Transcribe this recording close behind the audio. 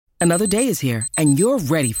Another day is here, and you're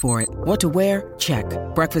ready for it. What to wear? Check.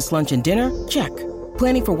 Breakfast, lunch, and dinner? Check.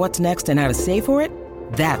 Planning for what's next and how to save for it?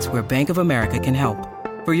 That's where Bank of America can help.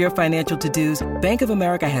 For your financial to-dos, Bank of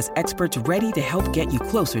America has experts ready to help get you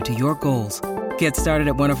closer to your goals. Get started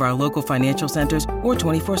at one of our local financial centers or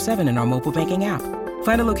 24/7 in our mobile banking app.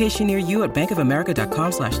 Find a location near you at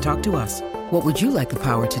bankofamerica.com/talktous. What would you like the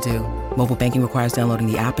power to do? Mobile banking requires downloading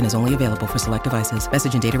the app and is only available for select devices.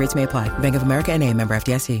 Message and data rates may apply. Bank of America N.A., member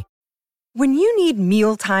FDIC. When you need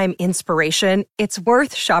mealtime inspiration, it's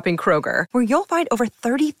worth shopping Kroger, where you'll find over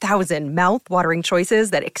 30,000 mouth-watering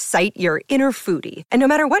choices that excite your inner foodie. And no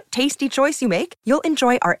matter what tasty choice you make, you'll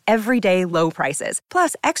enjoy our everyday low prices,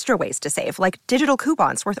 plus extra ways to save, like digital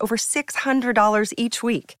coupons worth over $600 each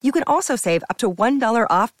week. You can also save up to $1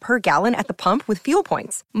 off per gallon at the pump with fuel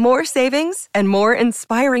points. More savings and more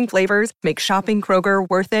inspiring flavors make shopping Kroger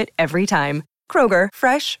worth it every time. Kroger,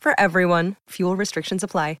 fresh for everyone. Fuel restrictions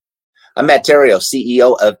apply. I'm Matt Theriault,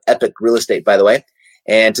 CEO of Epic Real Estate, by the way.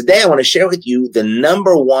 And today I want to share with you the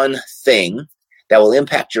number one thing that will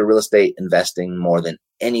impact your real estate investing more than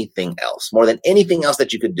anything else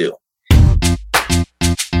that you could do.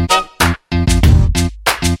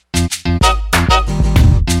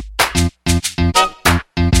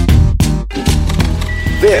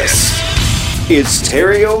 This is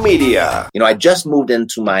Theriault Media. You know, I just moved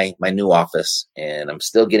into my new office and I'm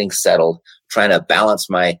still getting settled, trying to balance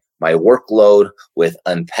my workload with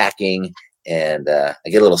unpacking, and I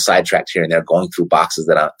get a little sidetracked here and there going through boxes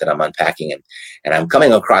that I'm unpacking, and I'm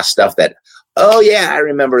coming across stuff that, oh yeah, I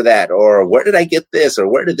remember that, or where did I get this, or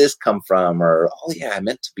where did this come from, or oh yeah, I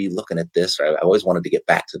meant to be looking at this, or I always wanted to get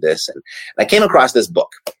back to this, and I came across this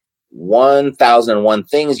book, 1001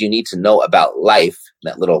 Things You Need to Know About Life.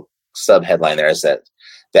 That little sub headline there is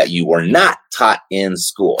that you were not taught in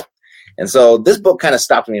school. And so this book kind of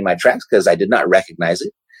stopped me in my tracks because I did not recognize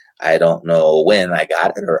it. I don't know when I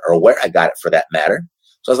got it or where I got it for that matter.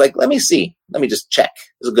 So I was like, let me see. Let me just check.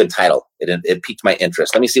 It's a good title. It piqued my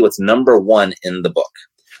interest. Let me see what's number one in the book,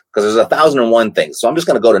 because there's 1001 things. So I'm just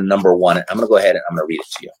going to go to number one. I'm going to go ahead and I'm going to read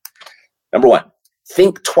it to you. Number one,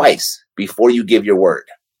 think twice before you give your word.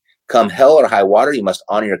 Come hell or high water, you must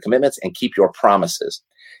honor your commitments and keep your promises.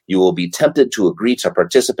 You will be tempted to agree to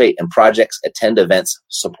participate in projects, attend events,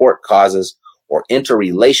 support causes, or enter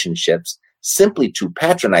relationships simply to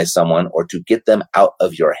patronize someone or to get them out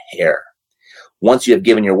of your hair. Once you have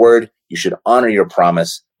given your word, you should honor your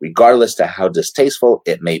promise, regardless to how distasteful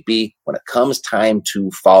it may be when it comes time to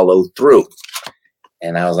follow through.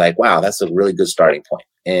 And I was like, wow, that's a really good starting point.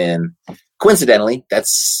 And coincidentally, and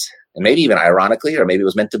maybe even ironically, or maybe it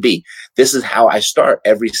was meant to be, this is how I start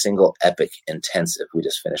every single Epic Intensive. We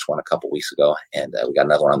just finished one a couple weeks ago, and we got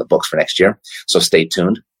another one on the books for next year. So stay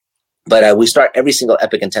tuned. But we start every single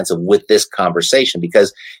Epic Intensive with this conversation,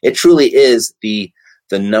 because it truly is the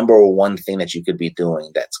number one thing that you could be doing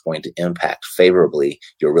that's going to impact favorably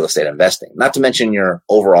your real estate investing, not to mention your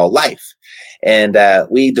overall life. And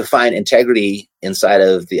we define integrity inside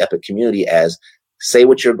of the Epic community as say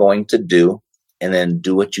what you're going to do and then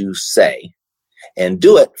do what you say, and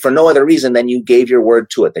do it for no other reason than you gave your word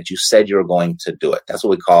to it, that you said you were going to do it. That's what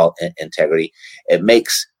we call integrity. It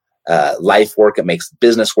makes life work. It makes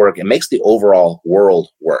business work. It makes the overall world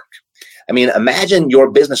work. I mean, imagine your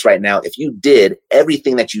business right now if you did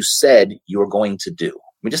everything that you said you were going to do.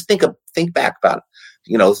 I mean, just think back about it.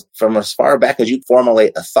 You know, from as far back as you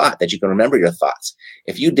formulate a thought, that you can remember your thoughts.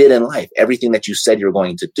 If you did in life everything that you said you were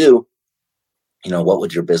going to do, you know, what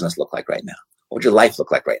would your business look like right now? What would your life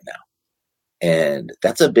look like right now? And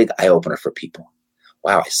that's a big eye opener for people.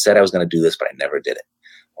 Wow, I said I was going to do this, but I never did it.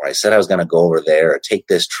 Or I said I was going to go over there or take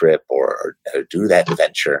this trip or do that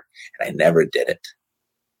venture, and I never did it.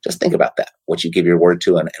 Just think about that, what you give your word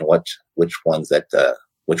to, and which words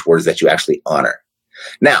that you actually honor.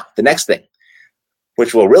 Now, the next thing,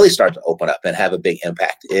 which will really start to open up and have a big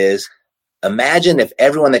impact, is imagine if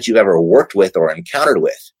everyone that you've ever worked with or encountered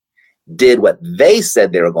with did what they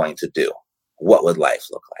said they were going to do. What would life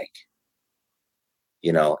look like?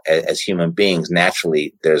 You know, as human beings,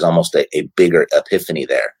 naturally, there's almost a bigger epiphany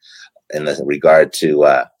there in the regard to,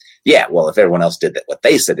 well, if everyone else did what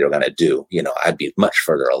they said they were going to do, you know, I'd be much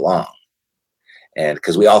further along. And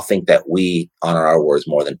because we all think that we honor our words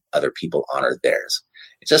more than other people honor theirs.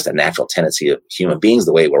 It's just a natural tendency of human beings,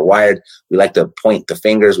 the way we're wired. We like to point the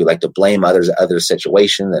fingers. We like to blame other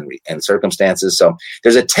situations and circumstances. So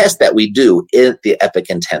there's a test that we do in the Epic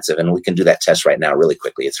Intensive, and we can do that test right now really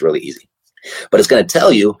quickly. It's really easy. But it's going to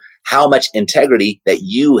tell you how much integrity that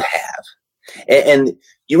you have. And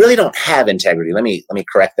you really don't have integrity. Let me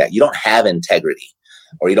correct that. You don't have integrity,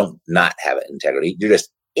 or you don't not have integrity. You're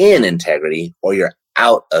just in integrity, or you're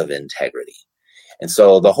out of integrity. And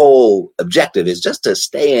so the whole objective is just to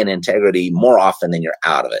stay in integrity more often than you're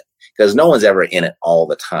out of it, because no one's ever in it all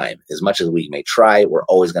the time. As much as we may try, we're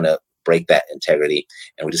always going to break that integrity,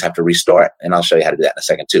 and we just have to restore it. And I'll show you how to do that in a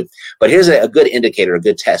second too. But here's a good indicator, a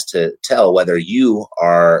good test to tell whether you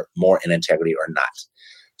are more in integrity or not.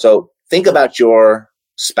 So think about your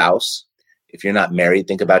spouse. If you're not married,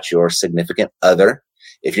 think about your significant other.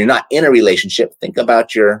 If you're not in a relationship, think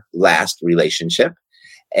about your last relationship.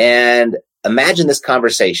 And imagine this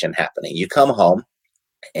conversation happening. You come home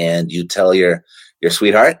and you tell your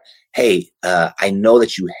sweetheart, hey, I know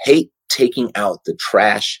that you hate taking out the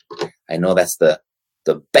trash. I know that's the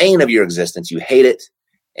bane of your existence. You hate it.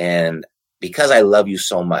 And because I love you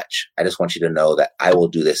so much, I just want you to know that I will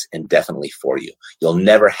do this indefinitely for you. You'll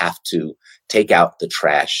never have to take out the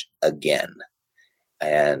trash again.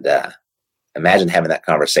 And imagine having that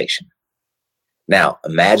conversation. Now,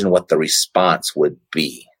 imagine what the response would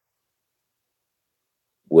be.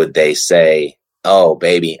 Would they say, oh,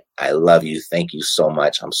 baby, I love you. Thank you so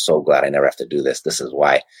much. I'm so glad I never have to do this. This is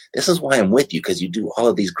why I'm with you, because you do all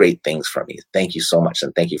of these great things for me. Thank you so much.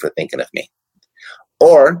 And thank you for thinking of me.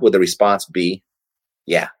 Or would the response be,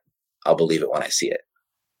 yeah, I'll believe it when I see it?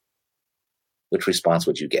 Which response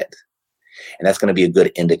would you get? And that's going to be a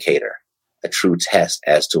good indicator, a true test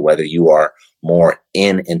as to whether you are more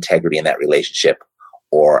in integrity in that relationship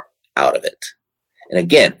or out of it. And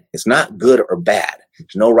again, it's not good or bad.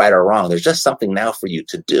 There's no right or wrong. There's just something now for you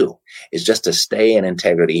to do. It's just to stay in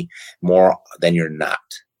integrity more than you're not.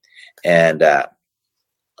 And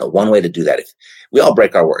one way to do that, if we all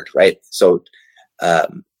break our word, right? So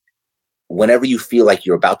whenever you feel like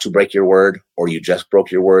you're about to break your word or you just broke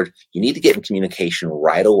your word, you need to get in communication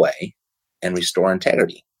right away and restore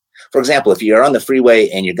integrity. For example, if you're on the freeway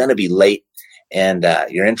and you're going to be late and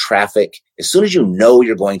you're in traffic, as soon as you know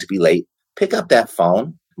you're going to be late, pick up that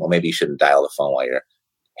phone. Well, maybe you shouldn't dial the phone while you're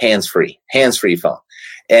hands-free phone,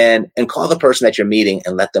 and call the person that you're meeting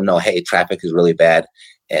and let them know, hey, traffic is really bad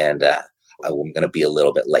and I'm going to be a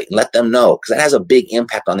little bit late. And let them know, because that has a big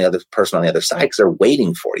impact on the other person on the other side, because they're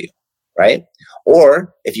waiting for you, right?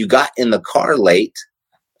 Or if you got in the car late,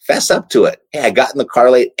 fess up to it. Hey, I got in the car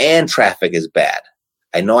late and traffic is bad.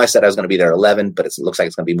 I know I said I was going to be there at 11, but it looks like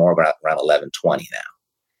it's going to be more around 11:20 now.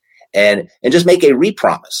 And just make a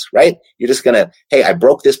re-promise, right? You're just going to, hey, I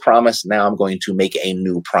broke this promise. Now I'm going to make a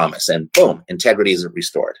new promise. And boom, integrity is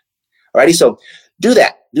restored. Alrighty, so do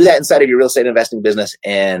that. Do that inside of your real estate investing business.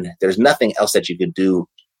 And there's nothing else that you could do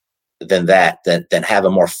than that, than have a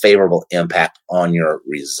more favorable impact on your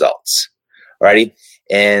results. Alrighty,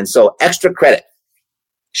 and so extra credit.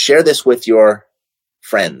 Share this with your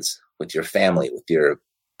friends, with your family, with your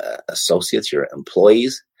associates, your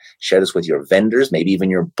employees. Share this with your vendors, maybe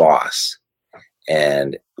even your boss.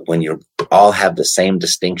 And when you all have the same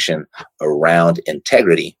distinction around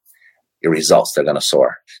integrity, your results, they're going to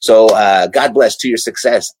soar. So God bless to your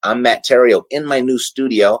success. I'm Matt Theriault in my new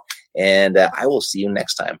studio, and I will see you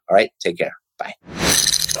next time. All right, take care. Bye.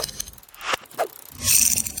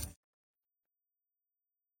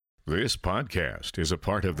 This podcast is a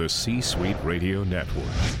part of the C-Suite Radio Network.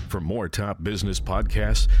 For more top business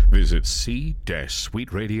podcasts, visit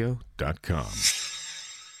c-suiteradio.com.